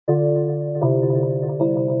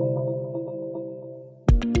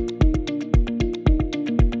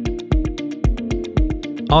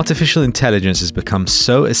Artificial intelligence has become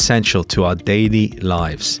so essential to our daily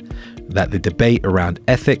lives that the debate around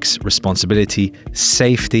ethics, responsibility,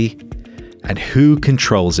 safety, and who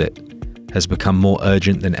controls it has become more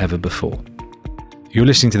urgent than ever before. You're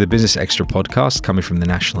listening to the Business Extra podcast coming from the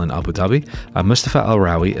National in Abu Dhabi. I'm Mustafa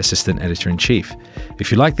Al-Rawi, Assistant Editor-in-Chief.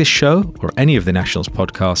 If you like this show or any of the National's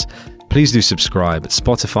podcasts, please do subscribe at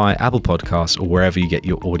Spotify, Apple Podcasts, or wherever you get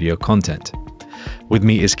your audio content. With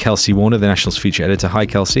me is Kelsey Warner, the National's feature editor. Hi,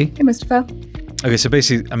 Kelsey. Hey, Mustafa. Okay, so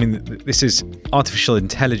basically, this is artificial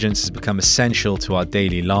intelligence has become essential to our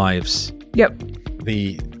daily lives. Yep.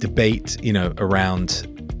 The debate, around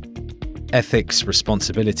ethics,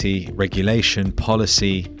 responsibility, regulation,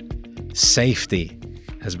 policy, safety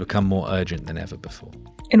has become more urgent than ever before.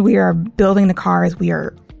 And we are building the cars. We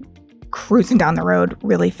are cruising down the road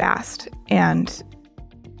really fast. And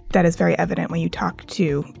that is very evident when you talk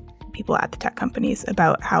to people at the tech companies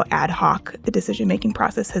about how ad hoc the decision-making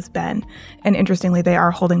process has been. And interestingly, they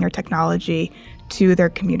are holding their technology to their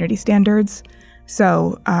community standards.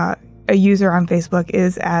 So a user on Facebook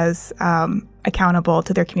is as accountable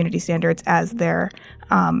to their community standards as their,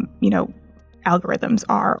 algorithms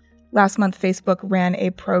are. Last month, Facebook ran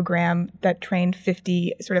a program that trained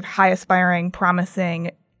 50 sort of high-aspiring,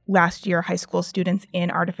 promising last year high school students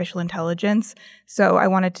in artificial intelligence. So I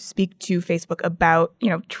wanted to speak to Facebook about,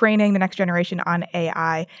 training the next generation on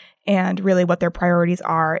AI and really what their priorities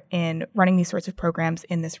are in running these sorts of programs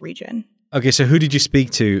in this region. Okay, so who did you speak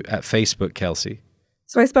to at Facebook, Kelsey?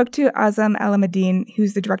 So I spoke to Azam Alameddin,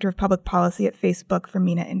 who's the director of public policy at Facebook for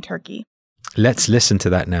MENA in Turkey. Let's listen to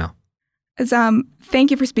that now. Azam,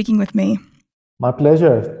 thank you for speaking with me. My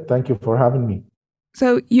pleasure. Thank you for having me.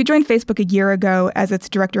 So you joined Facebook a year ago as its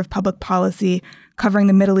director of public policy, covering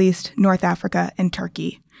the Middle East, North Africa, and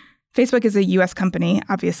Turkey. Facebook is a U.S. company,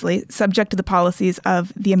 obviously, subject to the policies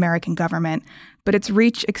of the American government, but its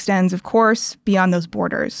reach extends, of course, beyond those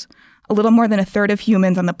borders. A little more than a third of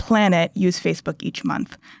humans on the planet use Facebook each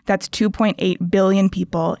month. That's 2.8 billion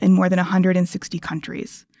people in more than 160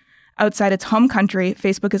 countries. Outside its home country,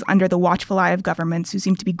 Facebook is under the watchful eye of governments who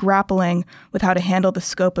seem to be grappling with how to handle the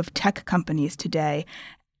scope of tech companies today,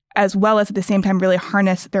 as well as at the same time really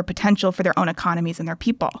harness their potential for their own economies and their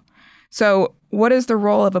people. So what is the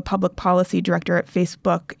role of a public policy director at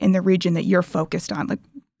Facebook in the region that you're focused on?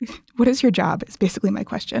 What is your job is basically my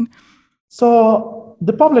question. So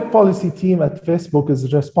the public policy team at Facebook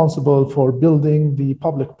is responsible for building the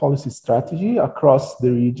public policy strategy across the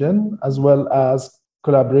region, as well as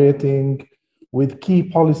collaborating with key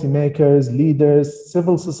policymakers, leaders,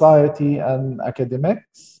 civil society, and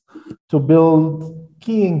academics to build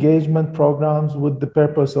key engagement programs with the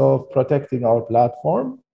purpose of protecting our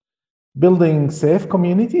platform, building safe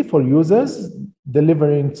community for users,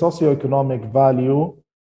 delivering socioeconomic value,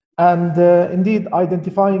 and indeed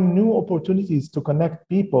identifying new opportunities to connect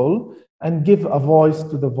people and give a voice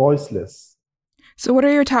to the voiceless. So what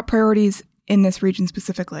are your top priorities in this region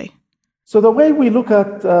specifically? So the way we look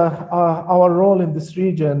at our role in this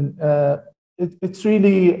region, it's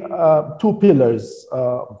really two pillars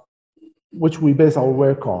which we base our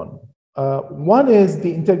work on. One is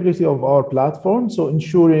the integrity of our platform, so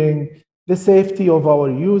ensuring the safety of our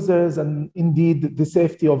users and indeed the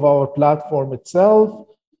safety of our platform itself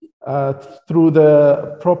through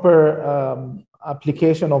the proper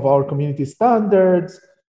application of our community standards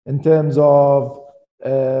in terms of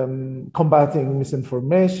combating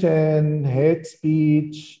misinformation, hate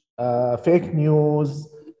speech, fake news,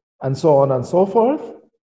 and so on and so forth,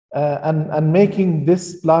 and making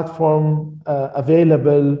this platform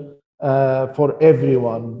available for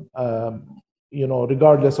everyone,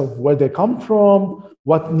 regardless of where they come from,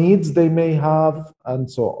 what needs they may have, and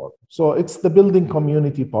so on. So it's the building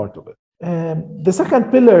community part of it. The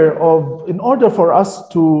second pillar in order for us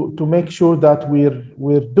to make sure that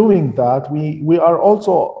we're doing that, we are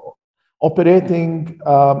also operating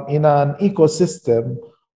in an ecosystem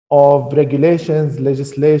of regulations,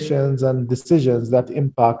 legislations, and decisions that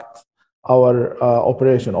impact our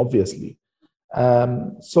operation, obviously.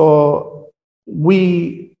 So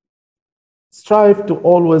we strive to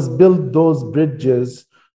always build those bridges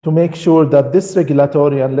to make sure that this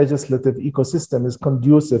regulatory and legislative ecosystem is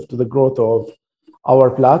conducive to the growth of our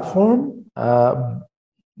platform,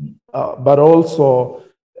 but also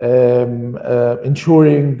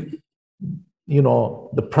ensuring,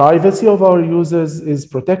 the privacy of our users is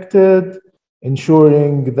protected,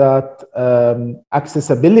 ensuring that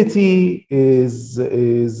accessibility is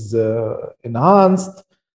enhanced,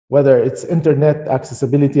 whether it's internet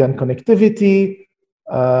accessibility and connectivity,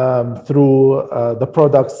 through the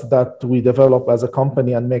products that we develop as a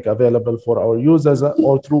company and make available for our users,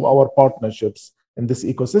 or through our partnerships in this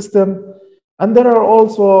ecosystem. And there are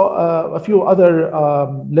also a few other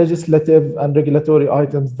legislative and regulatory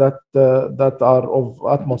items that are of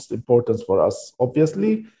utmost importance for us,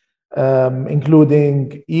 obviously,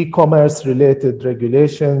 including e-commerce related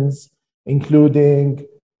regulations, including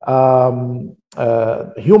human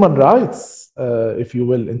rights, if you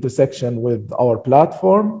will, intersection with our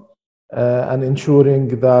platform, and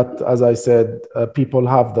ensuring that, as I said, people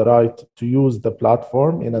have the right to use the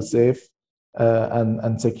platform in a safe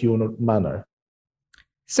and secure manner.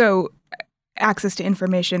 So, access to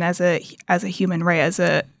information as a human right, as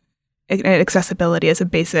accessibility as a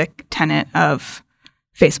basic tenet of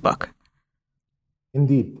Facebook.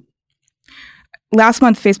 Indeed. Last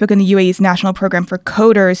month, Facebook and the UAE's National Program for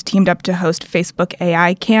Coders teamed up to host Facebook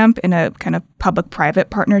AI Camp in a kind of public-private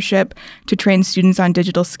partnership to train students on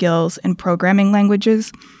digital skills and programming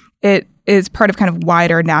languages. It is part of kind of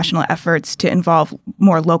wider national efforts to involve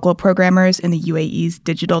more local programmers in the UAE's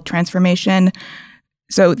digital transformation.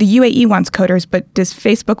 So the UAE wants coders, but does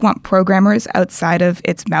Facebook want programmers outside of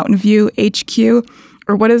its Mountain View HQ?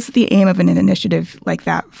 Or what is the aim of an initiative like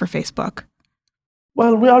that for Facebook?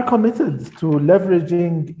 Well, we are committed to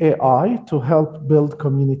leveraging AI to help build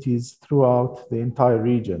communities throughout the entire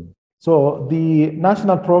region. So the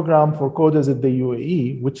National Program for Coders in the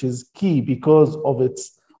UAE, which is key because of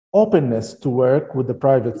its openness to work with the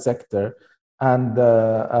private sector and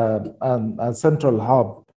a central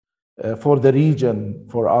hub for the region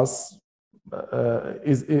for us,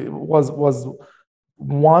 was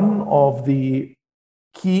one of the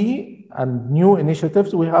key and new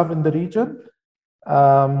initiatives we have in the region.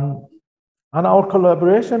 And our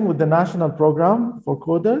collaboration with the National Program for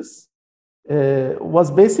Coders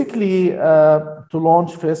was basically to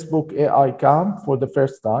launch Facebook AI Camp for the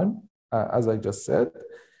first time, as I just said.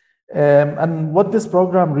 And what this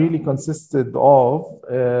program really consisted of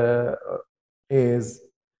is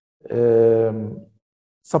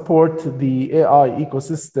support the AI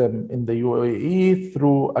ecosystem in the UAE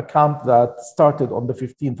through a camp that started on the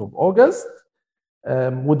 15th of August,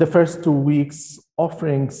 with the first 2 weeks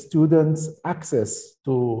offering students access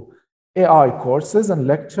to AI courses and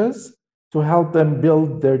lectures to help them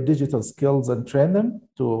build their digital skills and train them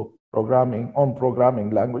to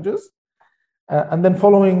programming languages. And then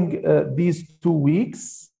following these 2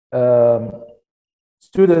 weeks,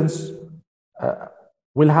 students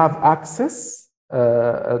will have access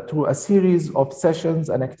to a series of sessions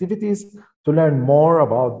and activities to learn more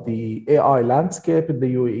about the AI landscape in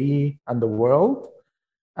the UAE and the world.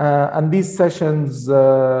 And these sessions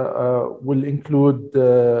will include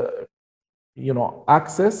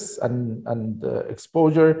access and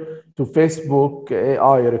exposure to Facebook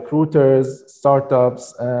AI recruiters,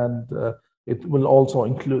 startups, and they will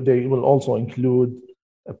also include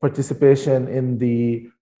participation in the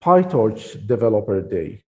PyTorch Developer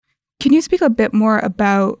Day. Can you speak a bit more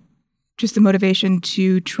about just the motivation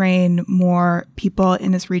to train more people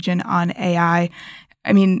in this region on AI?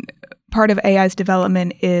 I mean, part of AI's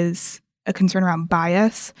development is a concern around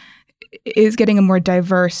bias. Is getting a more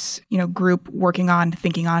diverse, group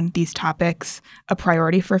thinking on these topics a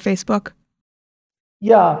priority for Facebook?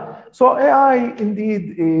 Yeah. So AI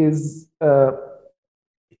indeed is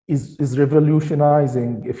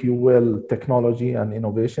revolutionizing, if you will, technology and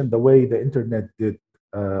innovation the way the internet did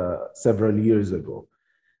several years ago.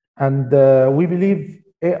 And we believe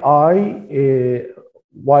AI,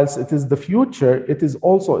 whilst it is the future, it is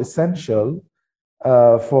also essential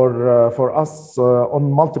for us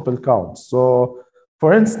on multiple counts. So,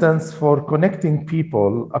 for instance, for connecting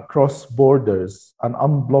people across borders and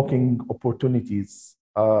unblocking opportunities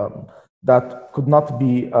that could not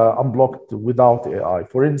be unblocked without AI.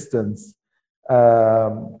 For instance,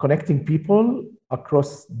 connecting people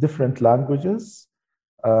across different languages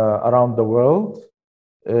around the world.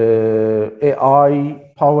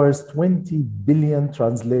 AI powers 20 billion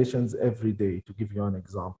translations every day, to give you an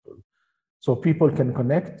example. So people can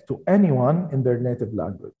connect to anyone in their native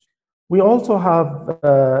language. We also have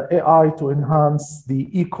AI to enhance the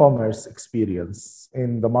e-commerce experience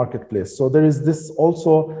in the marketplace. So there is this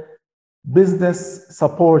also business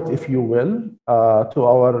support, if you will,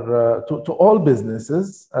 to all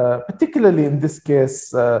businesses, particularly in this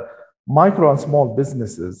case, micro and small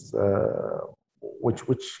businesses,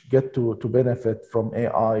 which get to benefit from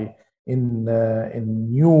AI in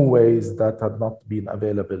new ways that had not been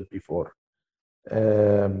available before.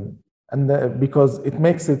 Because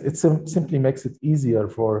it simply makes it easier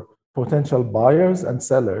for potential buyers and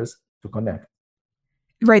sellers to connect.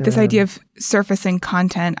 Right, this idea of surfacing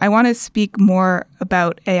content. I want to speak more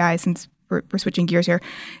about AI since we're switching gears here.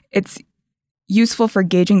 It's useful for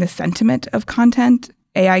gauging the sentiment of content.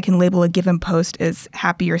 AI can label a given post as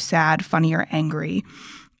happy or sad, funny or angry.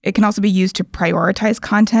 It can also be used to prioritize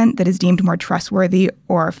content that is deemed more trustworthy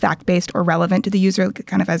or fact-based or relevant to the user,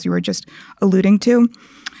 kind of as you were just alluding to.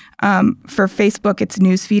 For Facebook, its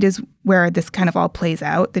newsfeed is where this kind of all plays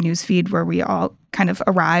out, the newsfeed where we all kind of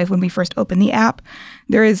arrive when we first open the app.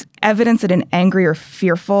 There is evidence that an angry or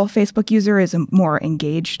fearful Facebook user is a more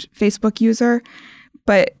engaged Facebook user.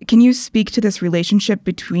 But can you speak to this relationship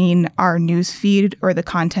between our newsfeed or the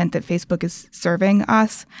content that Facebook is serving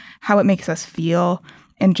us, how it makes us feel,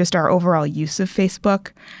 and just our overall use of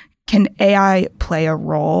Facebook? Can AI play a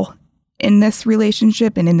role in this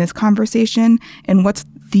relationship and in this conversation? And what's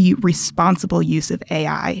the responsible use of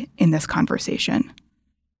AI in this conversation?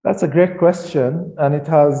 That's a great question, and it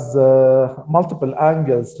has multiple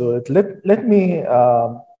angles to it. Let me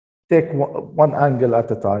take one angle at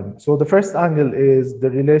a time. So the first angle is the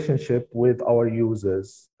relationship with our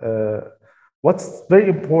users. What's very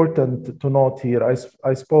important to note here,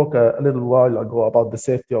 I spoke a little while ago about the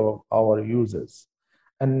safety of our users.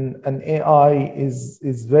 And AI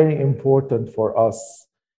is very important for us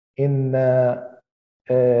in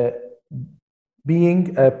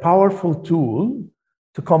being a powerful tool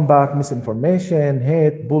to combat misinformation,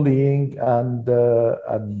 hate, bullying, and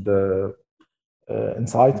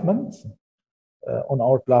incitement on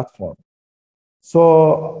our platform.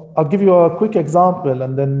 So I'll give you a quick example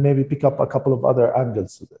and then maybe pick up a couple of other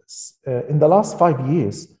angles to this. In the last 5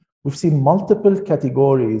 years, we've seen multiple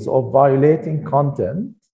categories of violating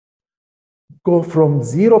content go from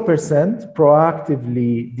 0%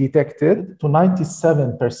 proactively detected to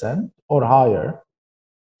 97% or higher,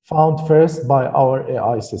 found first by our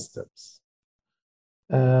AI systems.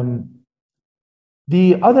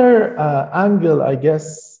 The other angle, I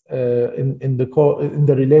guess, in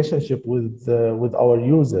the relationship with our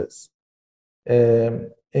users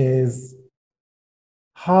is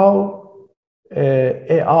how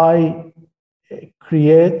AI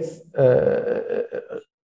creates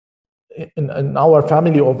in our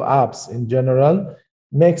family of apps in general,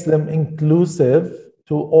 makes them inclusive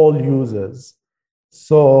to all users.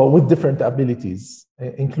 So with different abilities,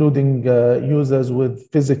 including users with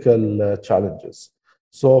physical challenges.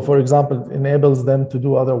 So for example, it enables them to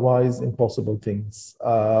do otherwise impossible things.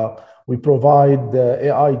 We provide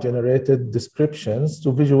AI-generated descriptions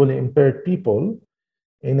to visually impaired people,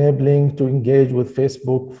 enabling to engage with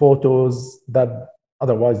Facebook photos that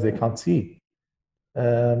otherwise they can't see.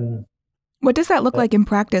 What does that look like in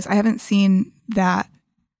practice? I haven't seen that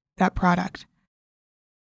product.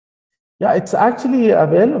 Yeah, it's actually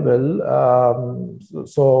available.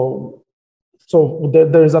 So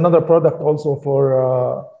there is another product also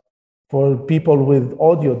for people with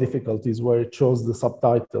audio difficulties where it shows the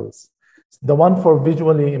subtitles. The one for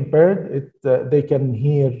visually impaired, they can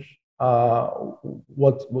hear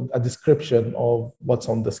a description of what's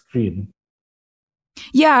on the screen.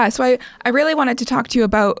 Yeah, so I really wanted to talk to you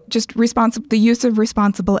about just the use of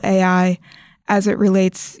responsible AI as it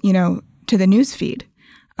relates, to the newsfeed.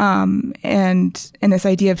 And this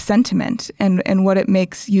idea of sentiment and what it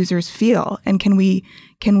makes users feel. And can we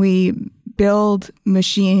build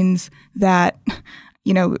machines that,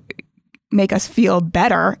 make us feel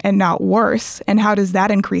better and not worse? And how does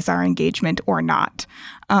that increase our engagement or not?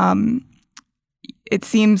 It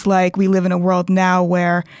seems like we live in a world now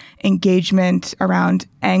where engagement around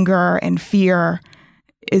anger and fear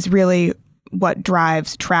is really what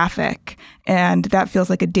drives traffic. And that feels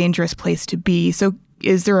like a dangerous place to be. So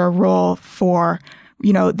is there a role for,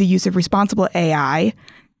 the use of responsible AI,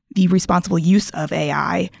 the responsible use of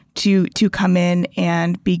AI to come in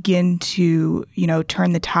and begin to,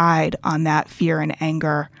 turn the tide on that fear and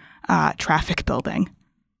anger traffic building?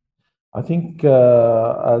 I think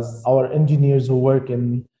as our engineers who work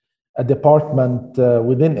in a department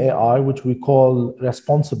within AI, which we call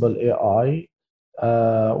responsible AI,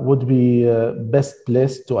 would be best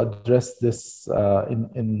placed to address this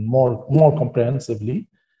in more comprehensively.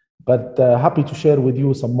 But happy to share with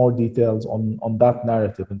you some more details on that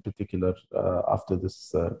narrative in particular after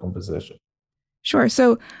this conversation. Sure.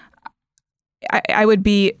 So I would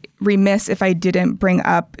be remiss if I didn't bring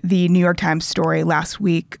up the New York Times story last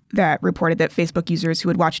week that reported that Facebook users who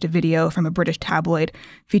had watched a video from a British tabloid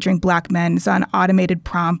featuring Black men saw an automated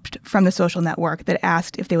prompt from the social network that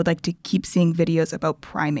asked if they would like to keep seeing videos about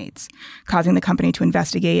primates, causing the company to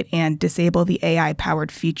investigate and disable the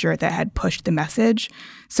AI-powered feature that had pushed the message.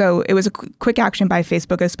 So it was a quick action by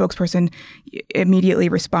Facebook. A spokesperson immediately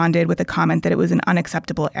responded with a comment that it was an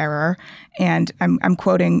unacceptable error. And I'm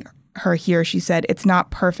quoting her here. She said, "It's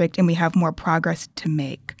not perfect and we have more progress to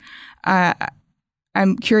make."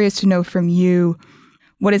 I'm curious to know from you,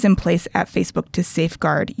 what is in place at Facebook to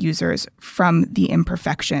safeguard users from the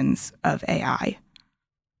imperfections of AI?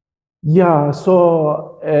 Yeah,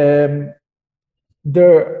 so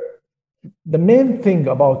the main thing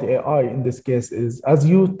about AI in this case is as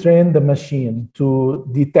you train the machine to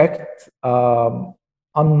detect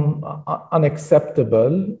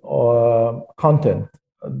unacceptable content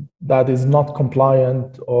that is not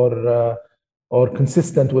compliant or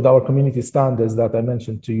consistent with our community standards that I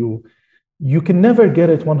mentioned to you, you can never get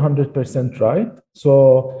it 100% right.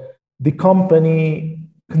 So the company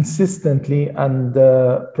consistently and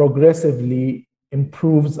progressively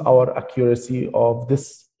improves our accuracy of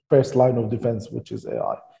this first line of defense, which is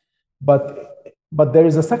AI. But there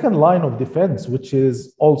is a second line of defense, which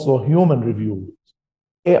is also human review.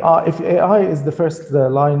 If AI is the first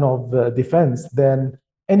line of defense, then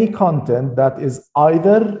any content that is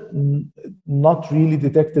either not really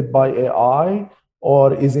detected by AI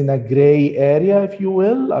or is in a gray area, if you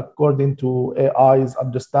will, according to AI's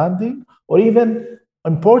understanding, or even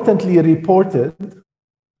importantly reported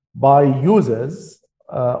by users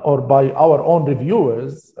or by our own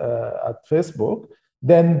reviewers at Facebook,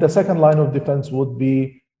 then the second line of defense would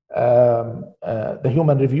be the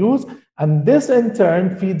human reviews. And this in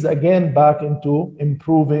turn feeds again back into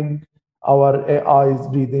improving our AI's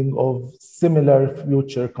reading of similar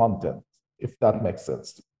future content, if that makes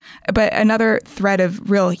sense. But another thread of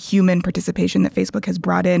real human participation that Facebook has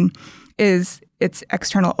brought in is its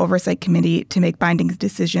external oversight committee to make binding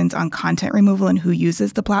decisions on content removal and who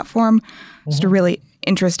uses the platform. Just a really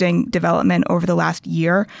interesting development over the last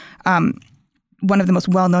year. One of the most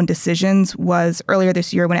well-known decisions was earlier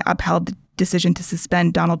this year when it upheld the decision to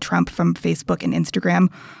suspend Donald Trump from Facebook and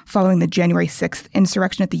Instagram following the January 6th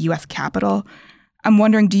insurrection at the U.S. Capitol. I'm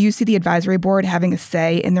wondering, do you see the advisory board having a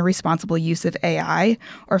say in the responsible use of AI,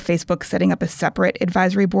 or Facebook setting up a separate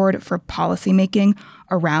advisory board for policymaking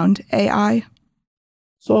around AI?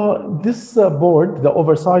 So this board, the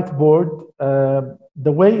oversight board,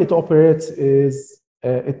 the way it operates is,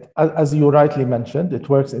 as you rightly mentioned, it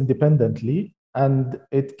works independently, and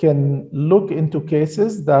it can look into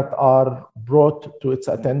cases that are brought to its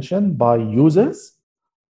attention by users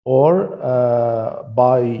or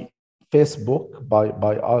by Facebook, by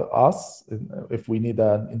us, if we need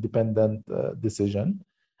an independent decision.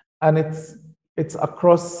 And it's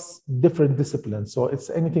across different disciplines. So it's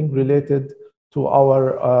anything related to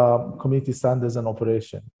our community standards and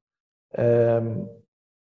operation.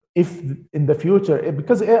 If in the future,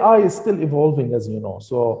 because AI is still evolving, as you know.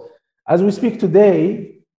 So as we speak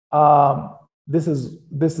today, this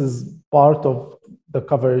is part of the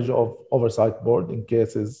coverage of oversight board in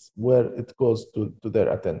cases where it goes to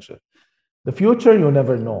their attention. The future, you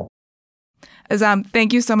never know. Azam,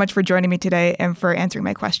 thank you so much for joining me today and for answering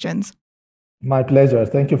my questions. My pleasure.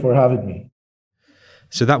 Thank you for having me.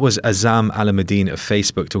 So that was Azam Alamuddin of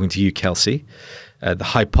Facebook talking to you, Kelsey. The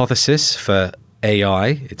hypothesis for AI,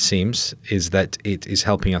 it seems, is that it is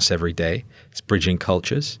helping us every day. It's bridging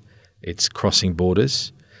cultures. It's crossing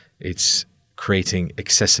borders. It's creating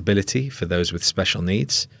accessibility for those with special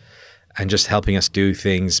needs and just helping us do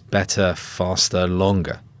things better, faster,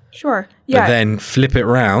 longer. Sure. Yeah. But then flip it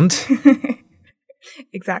around.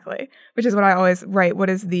 Exactly. Which is what I always write. What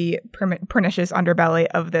is the pernicious underbelly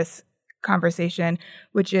of this conversation?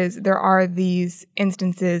 Which is there are these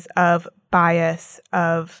instances of bias,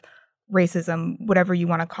 of racism, whatever you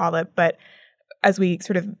want to call it. But as we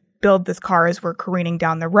sort of build this car as we're careening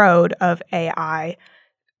down the road of AI,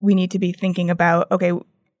 we need to be thinking about, okay,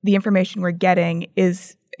 the information we're getting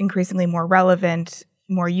is increasingly more relevant,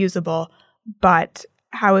 more usable, but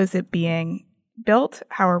how is it being built?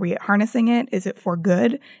 How are we harnessing it? Is it for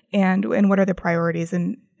good? And what are the priorities?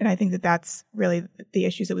 And I think that that's really the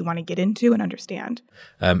issues that we want to get into and understand.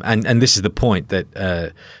 And this is the point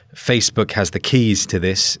that Facebook has the keys to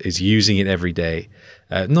this, is using it every day.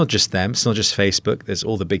 Not just them, it's not just Facebook, there's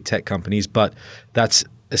all the big tech companies, but that's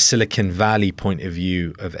a Silicon Valley point of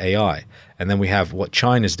view of AI. And then we have what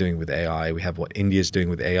China's doing with AI, we have what India's doing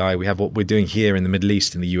with AI, we have what we're doing here in the Middle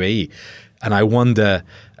East, in the UAE. And I wonder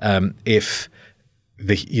if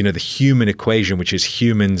the human equation, which is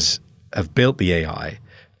humans have built the AI,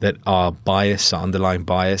 that our bias, our underlying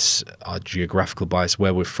bias, our geographical bias,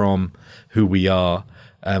 where we're from, who we are,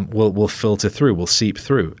 will filter through, will seep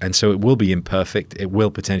through. And so it will be imperfect. It will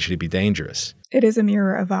potentially be dangerous. It is a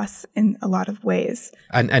mirror of us in a lot of ways.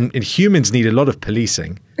 And humans need a lot of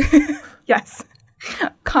policing. Yes.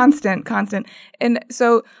 Constant. And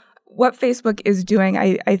so what Facebook is doing,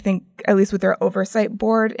 I think, at least with their oversight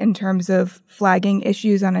board, in terms of flagging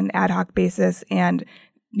issues on an ad hoc basis and,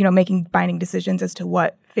 making binding decisions as to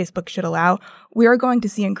what Facebook should allow, we are going to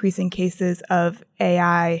see increasing cases of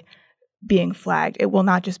AI being flagged. It will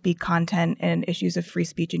not just be content and issues of free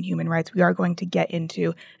speech and human rights. We are going to get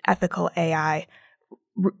into ethical AI.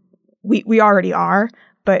 We already are,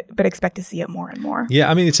 but expect to see it more and more.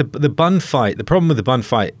 Yeah, I mean, the bun fight. The problem with the bun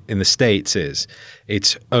fight in the States is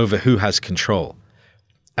it's over who has control.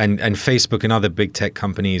 And Facebook and other big tech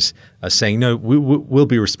companies are saying, no, we'll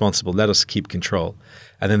be responsible. Let us keep control.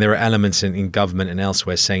 And then there are elements in government and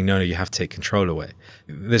elsewhere saying, no, you have to take control away.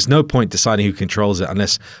 There's no point deciding who controls it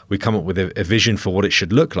unless we come up with a vision for what it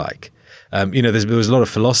should look like. There was a lot of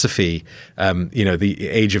philosophy, the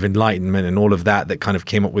Age of Enlightenment and all of that kind of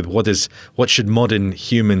came up with what should modern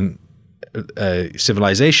human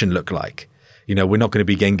civilization look like. We're not going to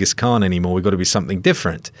be Genghis Khan anymore. We've got to be something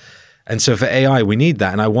different. And so for AI, we need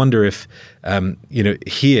that. And I wonder if,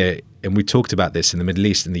 here, and we talked about this in the Middle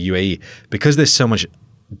East and the UAE, because there's so much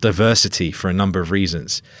diversity for a number of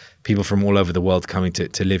reasons, people from all over the world coming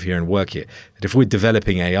to live here and work here, that if we're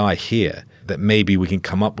developing AI here, that maybe we can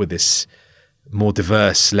come up with this more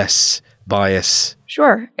diverse, less bias.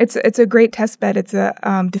 Sure. It's a great test bed. It's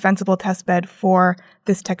a defensible test bed for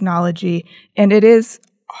this technology. And it is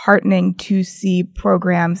heartening to see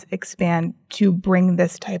programs expand to bring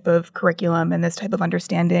this type of curriculum and this type of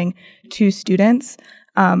understanding to students.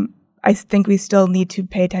 I think we still need to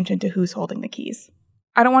pay attention to who's holding the keys.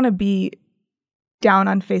 I don't want to be down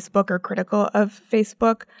on Facebook or critical of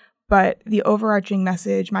Facebook, but the overarching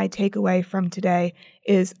message, my takeaway from today,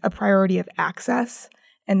 is a priority of access.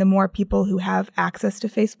 And the more people who have access to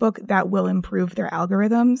Facebook, that will improve their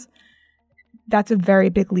algorithms. That's a very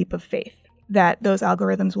big leap of faith, that those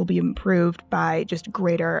algorithms will be improved by just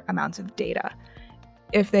greater amounts of data.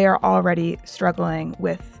 If they are already struggling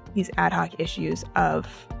with these ad hoc issues of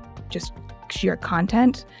just sheer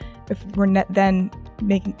content, if we're then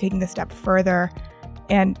taking the step further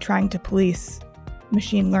and trying to police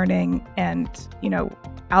machine learning and,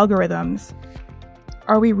 algorithms,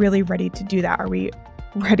 are we really ready to do that? Are we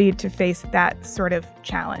ready to face that sort of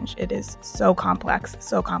challenge? It is so complex,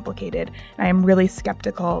 so complicated. And I am really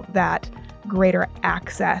skeptical that greater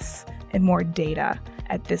access and more data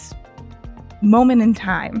at this moment in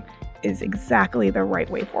time is exactly the right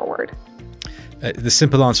way forward. The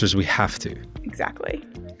simple answer is we have to. Exactly.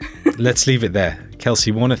 Let's leave it there.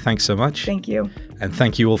 Kelsey Warner, thanks so much. Thank you. And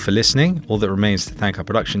thank you all for listening. All that remains to thank our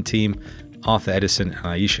production team, Arthur Edison and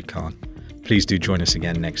Aisha Khan. Please do join us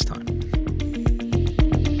again next time.